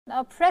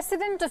Now,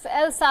 President of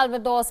El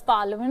Salvador's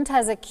parliament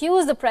has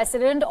accused the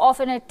president of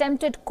an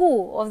attempted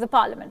coup of the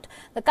parliament.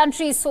 The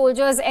country's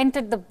soldiers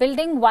entered the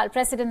building while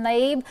President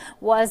Nayib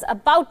was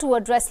about to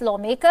address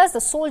lawmakers. The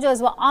soldiers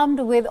were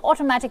armed with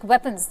automatic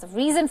weapons. The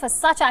reason for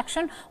such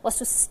action was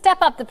to step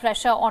up the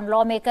pressure on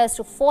lawmakers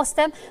to force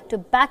them to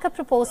back a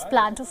proposed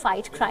plan to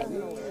fight crime.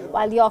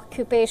 While the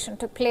occupation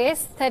took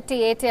place,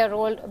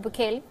 38-year-old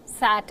Bukele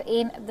sat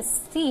in the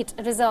seat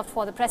reserved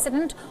for the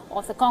president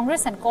of the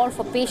Congress and called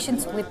for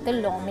patience with the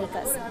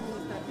lawmakers.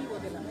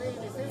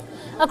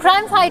 A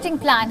crime-fighting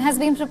plan has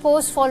been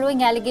proposed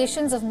following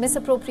allegations of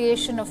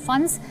misappropriation of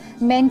funds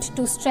meant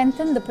to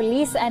strengthen the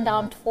police and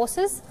armed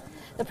forces.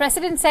 The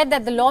president said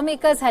that the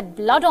lawmakers had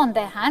blood on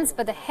their hands,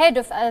 but the head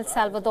of El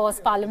Salvador's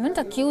parliament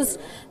accused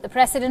the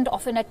president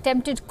of an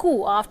attempted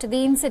coup after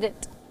the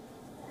incident.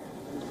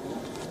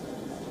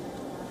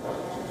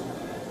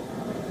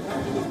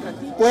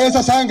 Pues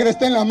esa sangre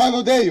está en las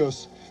manos de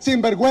ellos,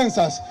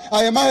 sinvergüenzas.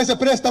 Además, ese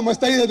préstamo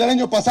está ahí desde el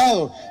año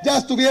pasado. Ya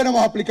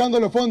estuviéramos aplicando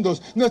los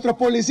fondos. Nuestros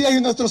policías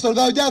y nuestros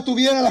soldados ya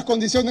tuvieran las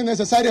condiciones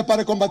necesarias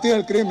para combatir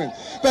el crimen.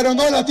 Pero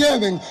no la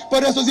tienen.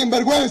 Por esos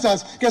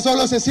sinvergüenzas que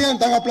solo se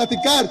sientan a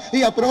platicar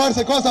y a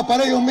probarse cosas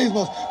para ellos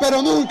mismos,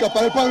 pero nunca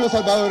para el pueblo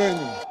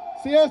salvadoreño.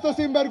 Si estos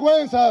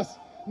sinvergüenzas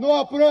no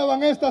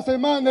aprueban esta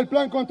semana el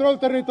plan control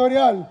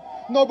territorial,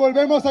 nos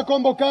volvemos a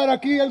convocar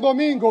aquí el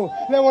domingo.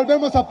 Le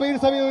volvemos a pedir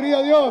sabiduría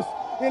a Dios.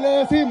 Y le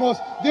decimos,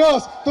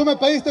 Dios, tú me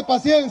pediste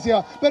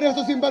paciencia, pero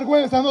estos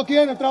sinvergüenzas no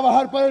quieren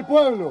trabajar para el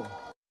pueblo.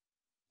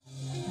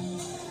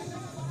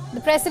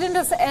 The president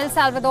of El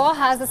Salvador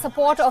has the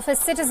support of his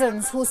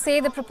citizens who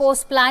say the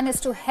proposed plan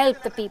is to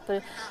help the people.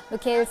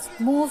 Bukele's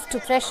move to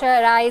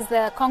pressurize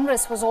the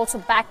Congress was also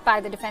backed by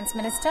the defense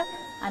minister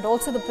and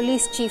also the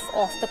police chief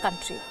of the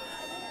country.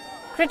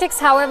 Critics,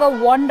 however,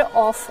 warned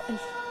of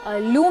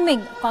a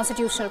looming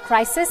constitutional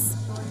crisis.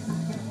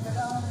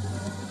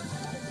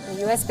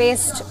 The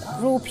US-based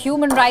group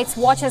Human Rights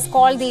Watch has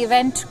called the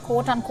event,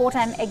 quote-unquote,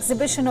 an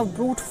exhibition of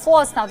brute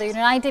force. Now, the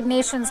United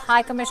Nations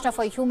High Commissioner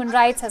for Human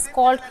Rights has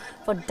called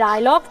for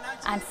dialogue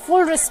and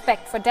full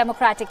respect for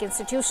democratic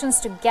institutions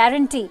to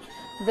guarantee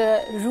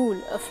the rule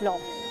of law.